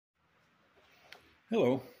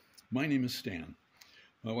Hello, my name is Stan.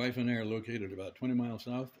 My wife and I are located about 20 miles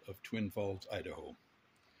south of Twin Falls, Idaho.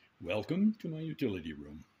 Welcome to my utility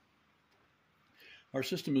room. Our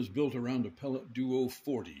system is built around a Pellet Duo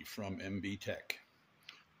 40 from MBTEK.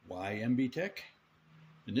 Why MBTEK?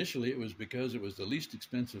 Initially, it was because it was the least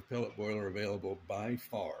expensive pellet boiler available by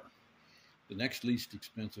far. The next least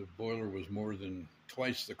expensive boiler was more than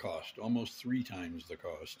twice the cost, almost 3 times the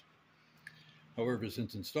cost. However,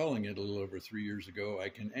 since installing it a little over 3 years ago, I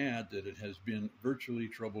can add that it has been virtually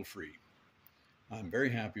trouble-free. I'm very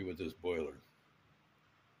happy with this boiler.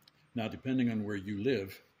 Now, depending on where you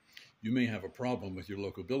live, you may have a problem with your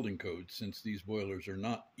local building code since these boilers are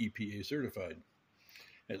not EPA certified.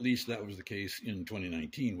 At least that was the case in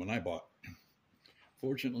 2019 when I bought.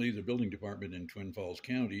 Fortunately, the building department in Twin Falls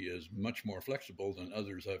County is much more flexible than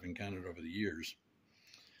others I've encountered over the years.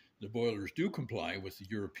 The boilers do comply with the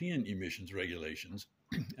European emissions regulations,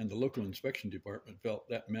 and the local inspection department felt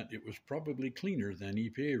that meant it was probably cleaner than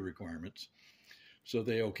EPA requirements, so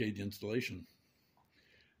they okayed the installation.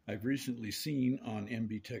 I've recently seen on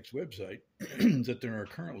MBTEK's website that there are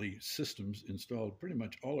currently systems installed pretty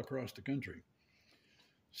much all across the country.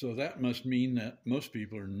 So that must mean that most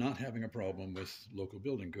people are not having a problem with local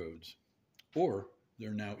building codes, or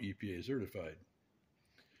they're now EPA certified.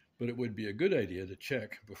 But it would be a good idea to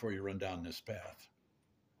check before you run down this path.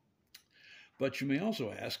 But you may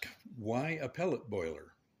also ask, why a pellet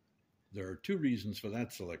boiler? There are 2 reasons for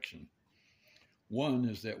that selection. One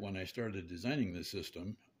is that when I started designing the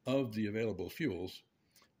system, of the available fuels,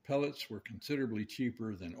 pellets were considerably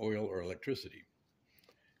cheaper than oil or electricity.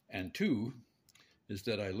 And 2 is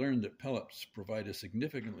that I learned that pellets provide a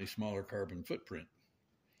significantly smaller carbon footprint.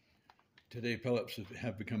 Today, pellets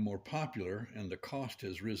have become more popular and the cost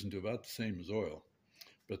has risen to about the same as oil,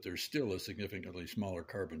 but there's still a significantly smaller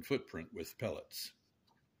carbon footprint with pellets.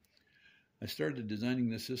 I started designing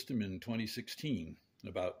this system in 2016,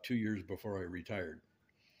 about 2 years before I retired.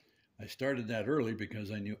 I started that early because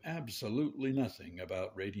I knew absolutely nothing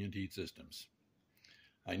about radiant heat systems.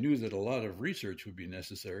 I knew that a lot of research would be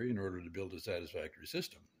necessary in order to build a satisfactory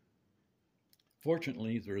system.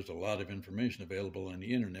 Fortunately, there is a lot of information available on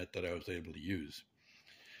the internet that I was able to use.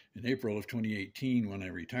 In April of 2018, when I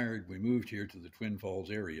retired, we moved here to the Twin Falls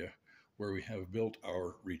area where we have built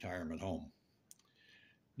our retirement home.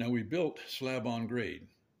 Now, we built slab on grade,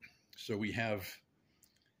 so we have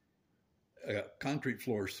concrete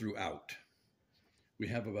floors throughout. We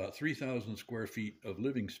have about 3,000 square feet of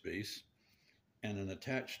living space and an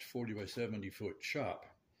attached 40 by 70 foot shop,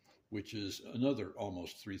 which is another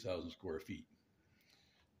almost 3,000 square feet.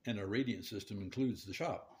 And our radiant system includes the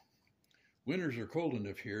shop. Winters are cold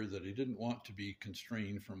enough here that I didn't want to be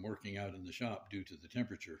constrained from working out in the shop due to the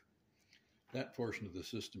temperature. That portion of the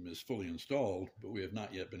system is fully installed, but we have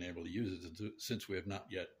not yet been able to use it since we have not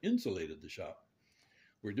yet insulated the shop.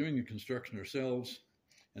 We're doing the construction ourselves,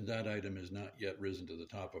 and that item has not yet risen to the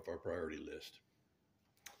top of our priority list.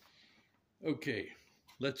 Okay,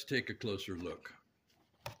 let's take a closer look.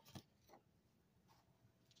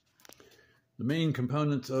 The main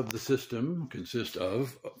components of the system consist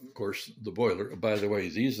of course, the boiler. By the way,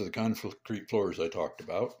 these are the concrete floors I talked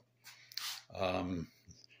about. The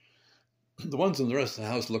ones in the rest of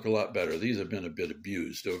the house look a lot better. These have been a bit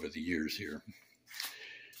abused over the years here.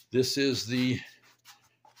 This is the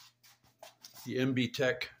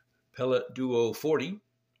MBTEK Pellet Duo 40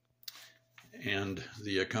 and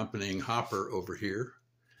the accompanying hopper over here.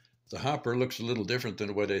 The hopper looks a little different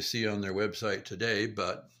than what I see on their website today,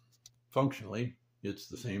 but functionally, it's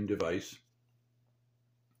the same device.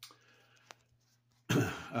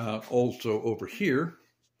 Also over here,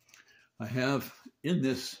 I have in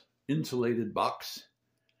this insulated box,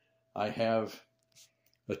 I have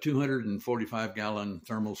a 245-gallon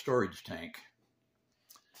thermal storage tank.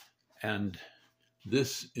 And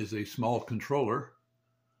this is a small controller,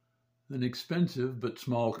 an expensive but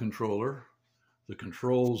small controller that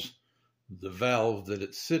controls the valve that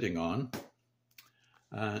it's sitting on.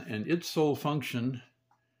 And its sole function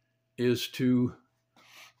is to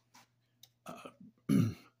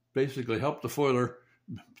basically help the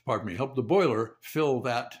boiler fill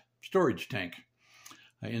that storage tank.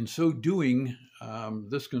 In so doing,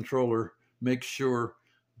 this controller makes sure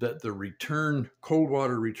that the cold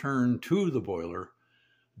water return to the boiler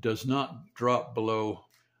does not drop below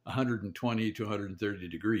 120 to 130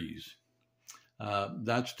 degrees.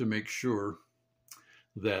 That's to make sure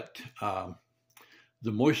that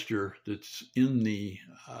the moisture that's in the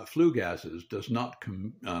flue gases does not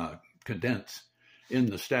condense in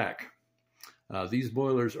the stack. These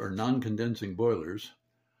boilers are non-condensing boilers,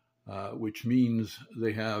 which means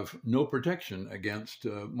they have no protection against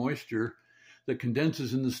moisture that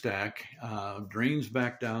condenses in the stack, drains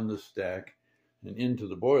back down the stack and into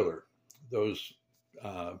the boiler.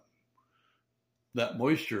 That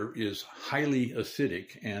moisture is highly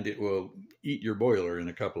acidic, and it will eat your boiler in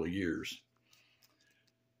a couple of years.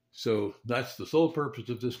 So that's the sole purpose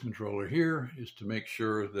of this controller here, is to make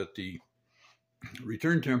sure that the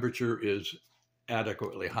return temperature is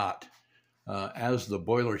adequately hot. As the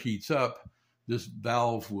boiler heats up, this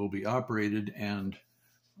valve will be operated, and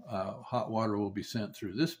hot water will be sent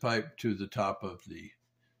through this pipe to the top of the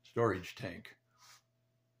storage tank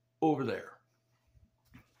over there.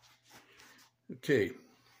 Okay,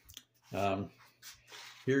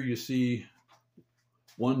 here you see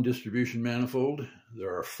one distribution manifold.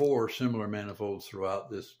 There are 4 similar manifolds throughout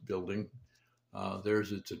this building.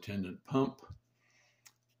 There's its attendant pump.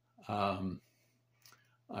 I've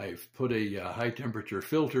put a high temperature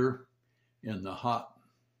filter in the hot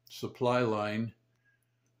supply line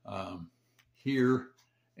here,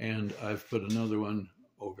 and I've put another one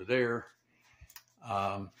over there.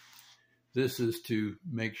 This is to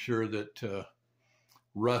make sure that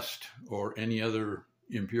rust or any other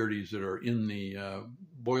impurities that are in the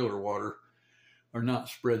boiler water are not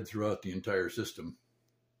spread throughout the entire system.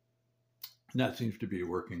 And that seems to be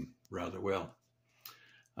working rather well.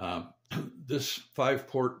 This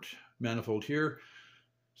 5-port manifold here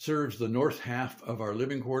serves the north half of our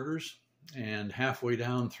living quarters, and halfway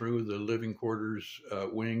down through the living quarters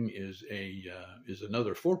wing is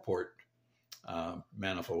another 4-port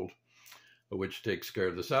manifold, which takes care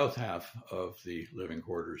of the south half of the living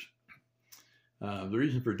quarters. The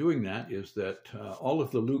reason for doing that is that all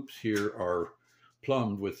of the loops here are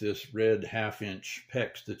plumbed with this red 1/2-inch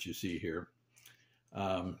PEX that you see here.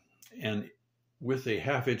 And with a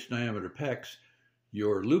 1/2-inch diameter PEX,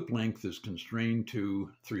 your loop length is constrained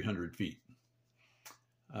to 300 feet.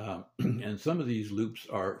 And some of these loops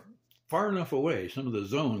are far enough away, some of the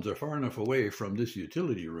zones are far enough away from this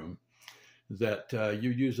utility room that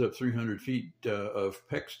you use up 300 feet of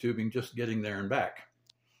PEX tubing just getting there and back.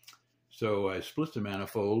 So I split the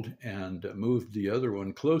manifold and moved the other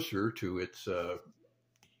one closer to its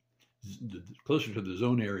closer to the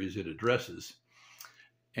zone areas it addresses.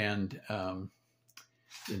 And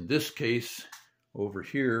in this case, over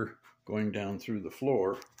here, going down through the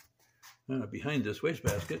floor, behind this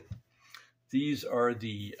wastebasket, these are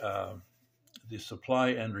the supply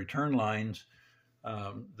and return lines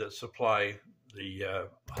that supply the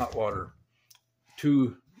hot water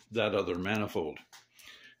to that other manifold.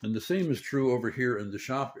 And the same is true over here in the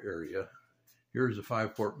shop area. Here's a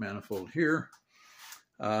 5-port manifold here,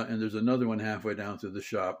 and there's another one halfway down through the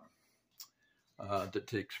shop that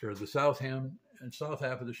takes care of the south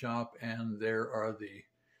half of the shop, and there are the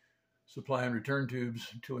supply and return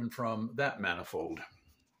tubes to and from that manifold.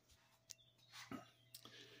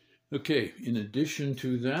 Okay, in addition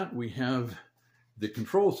to that, we have the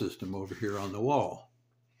control system over here on the wall.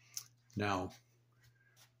 Now,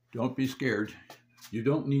 don't be scared. You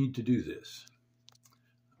don't need to do this.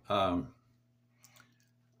 In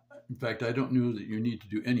fact, I don't know that you need to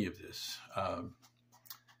do any of this.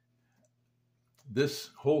 This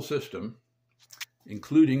whole system,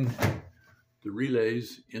 including the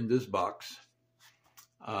relays in this box,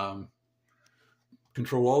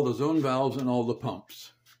 control all the zone valves and all the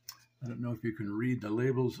pumps. I don't know if you can read the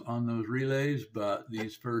labels on those relays, but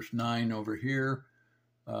these first 9 over here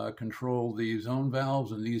control the zone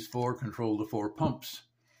valves, and these 4 control the 4 pumps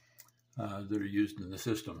that are used in the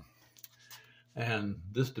system. And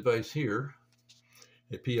this device here,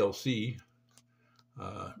 a PLC,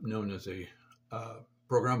 known as a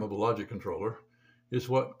programmable logic controller, is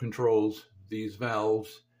what controls these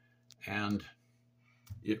valves, and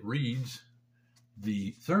it reads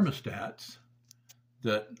the thermostats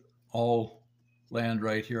that all land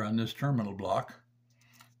right here on this terminal block.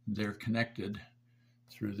 They're connected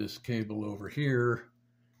through this cable over here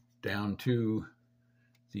down to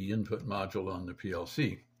the input module on the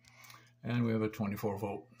PLC. And we have a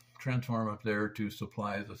 24-volt transformer up there to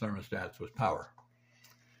supply the thermostats with power.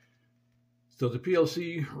 So the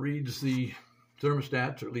PLC reads the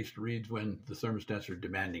thermostats, or at least reads when the thermostats are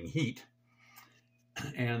demanding heat,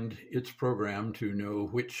 and it's programmed to know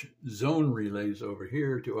which zone relays over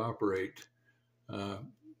here to operate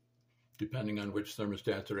depending on which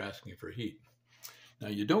thermostats are asking for heat. Now,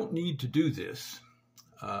 you don't need to do this,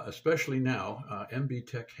 especially now.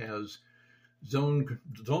 MBTEK has zone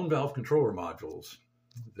valve controller modules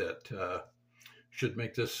that should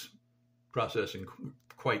make this processing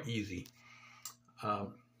quite easy.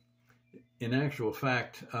 In actual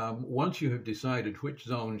fact, once you have decided which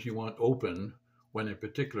zones you want open when a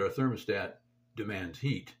particular thermostat demands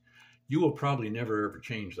heat, you will probably never ever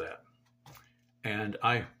change that. And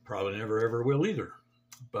I probably never ever will either.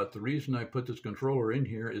 But the reason I put this controller in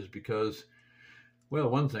here is because, well,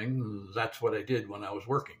 one thing, that's what I did when I was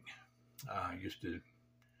working. I used to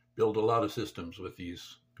build a lot of systems with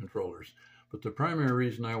these controllers. But the primary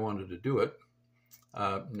reason I wanted to do it,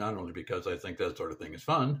 not only because I think that sort of thing is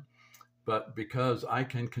fun, but because I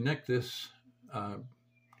can connect this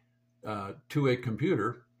to a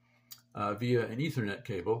computer via an Ethernet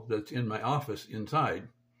cable that's in my office inside.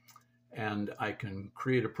 And I can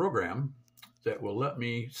create a program that will let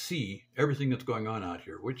me see everything that's going on out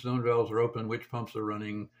here, which zone valves are open, which pumps are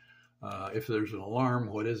running, if there's an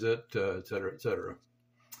alarm, what is it, et cetera, et cetera.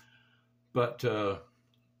 But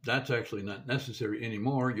that's actually not necessary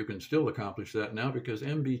anymore. You can still accomplish that now because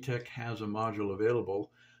MBTEK has a module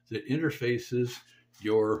available that interfaces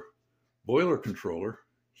your boiler controller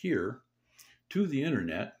here to the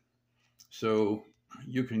internet, so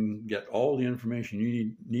you can get all the information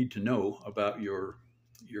you need to know about your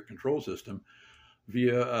control system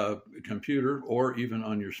via a computer or even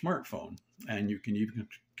on your smartphone, and you can even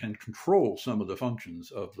control some of the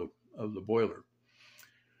functions of the boiler,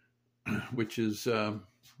 which is a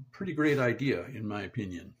pretty great idea in my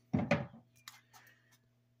opinion.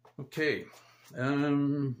 Okay,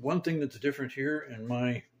 one thing that's different here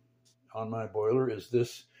on my boiler is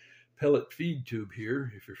this pellet feed tube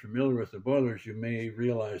here. If you're familiar with the boilers, you may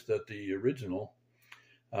realize that the original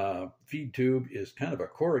feed tube is kind of a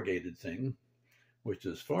corrugated thing, which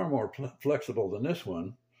is far more flexible than this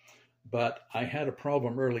one. But I had a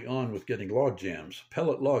problem early on with getting log jams,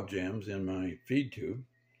 pellet log jams in my feed tube.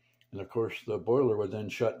 And of course, the boiler would then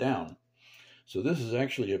shut down. So this is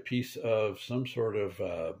actually a piece of some sort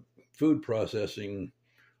of food processing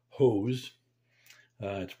hose.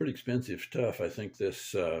 It's pretty expensive stuff. I think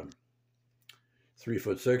this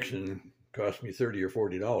 3-foot section cost me $30 or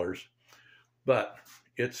 $40, but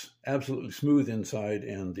it's absolutely smooth inside,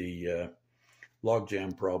 and the log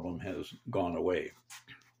jam problem has gone away.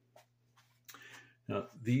 Now,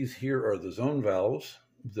 these here are the zone valves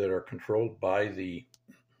that are controlled by the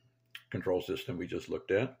control system we just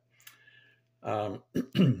looked at.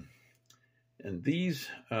 And these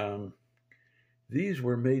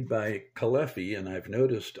were made by Caleffi, and I've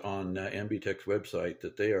noticed on MBTEK's website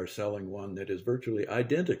that they are selling one that is virtually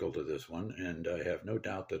identical to this one, and I have no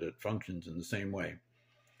doubt that it functions in the same way.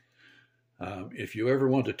 If you ever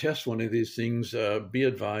want to test one of these things, be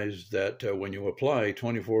advised that when you apply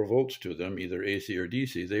 24 volts to them, either AC or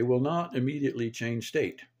DC, they will not immediately change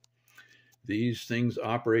state. These things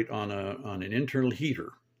operate on an internal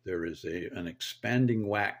heater. There is an expanding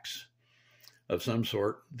wax of some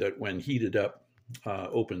sort that, when heated up,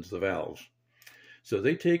 opens the valves. So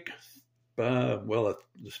they take, the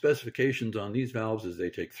specifications on these valves is they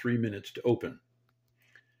take 3 minutes to open.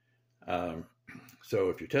 So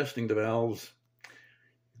if you're testing the valves,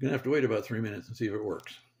 you're going to have to wait about 3 minutes and see if it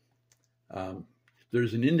works.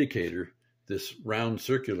 There's an indicator. This round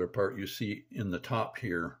circular part you see in the top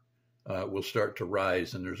here will start to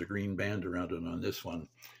rise, and there's a green band around it on this one.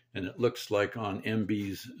 And it looks like on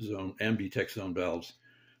MBTEK zone valves,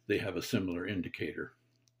 they have a similar indicator.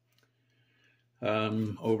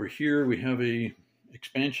 Over here we have a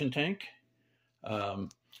expansion tank,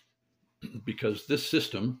 because this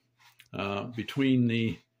system, between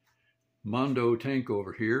the Mondo tank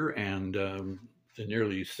over here and the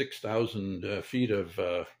nearly 6,000 feet of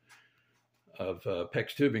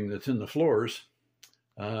PEX tubing that's in the floors,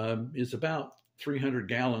 is about 300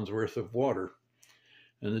 gallons worth of water.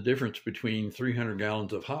 And the difference between 300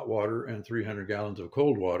 gallons of hot water and 300 gallons of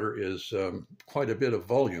cold water is quite a bit of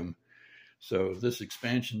volume. So this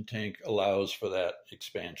expansion tank allows for that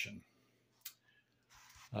expansion.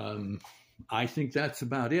 I think that's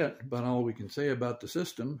about it, about all we can say about the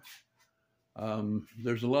system.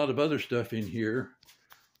 There's a lot of other stuff in here.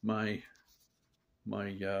 My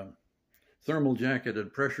thermal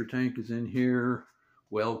jacketed pressure tank is in here,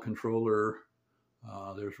 well controller.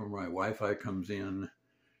 There's where my Wi-Fi comes in.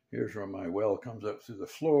 Here's where my well comes up through the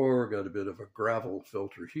floor. Got a bit of a gravel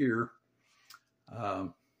filter here.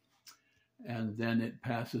 And then it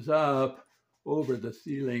passes up over the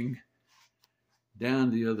ceiling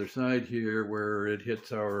down the other side here where it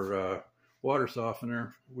hits our water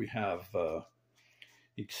softener. We have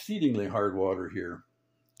exceedingly hard water here.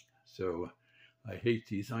 So I hate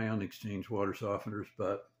these ion exchange water softeners,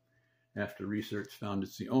 but after research found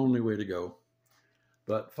it's the only way to go.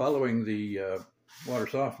 But following the water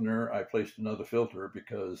softener, I placed another filter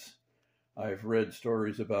because I've read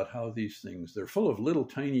stories about how these things, they're full of little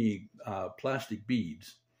tiny plastic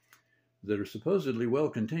beads that are supposedly well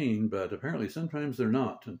contained, but apparently sometimes they're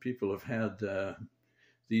not. And people have had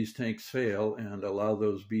these tanks fail and allow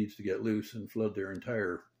those beads to get loose and flood their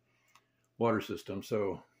entire water system.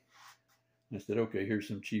 So I said, okay, here's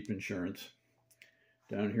some cheap insurance.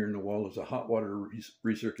 Down here in the wall is a hot water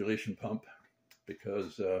recirculation pump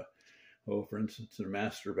because, for instance, the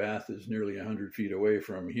master bath is nearly 100 feet away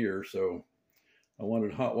from here. So I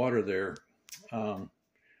wanted hot water there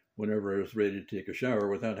whenever I was ready to take a shower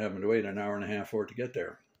without having to wait an hour and a half for it to get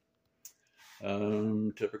there.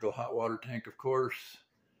 Typical hot water tank, of course.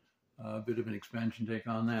 A bit of an expansion tank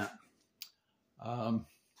on that. And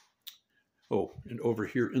over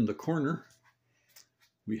here in the corner,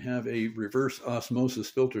 we have a reverse osmosis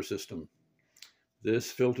filter system.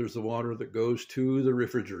 This filters the water that goes to the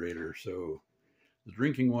refrigerator. So the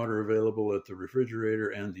drinking water available at the refrigerator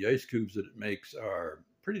and the ice cubes that it makes are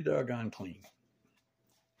pretty doggone clean.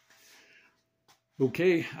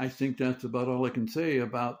 Okay, I think that's about all I can say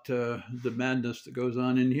about the madness that goes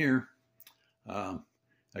on in here.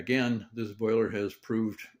 Again, this boiler has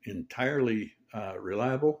proved entirely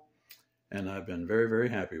reliable, and I've been very, very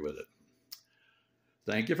happy with it.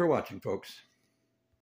 Thank you for watching, folks.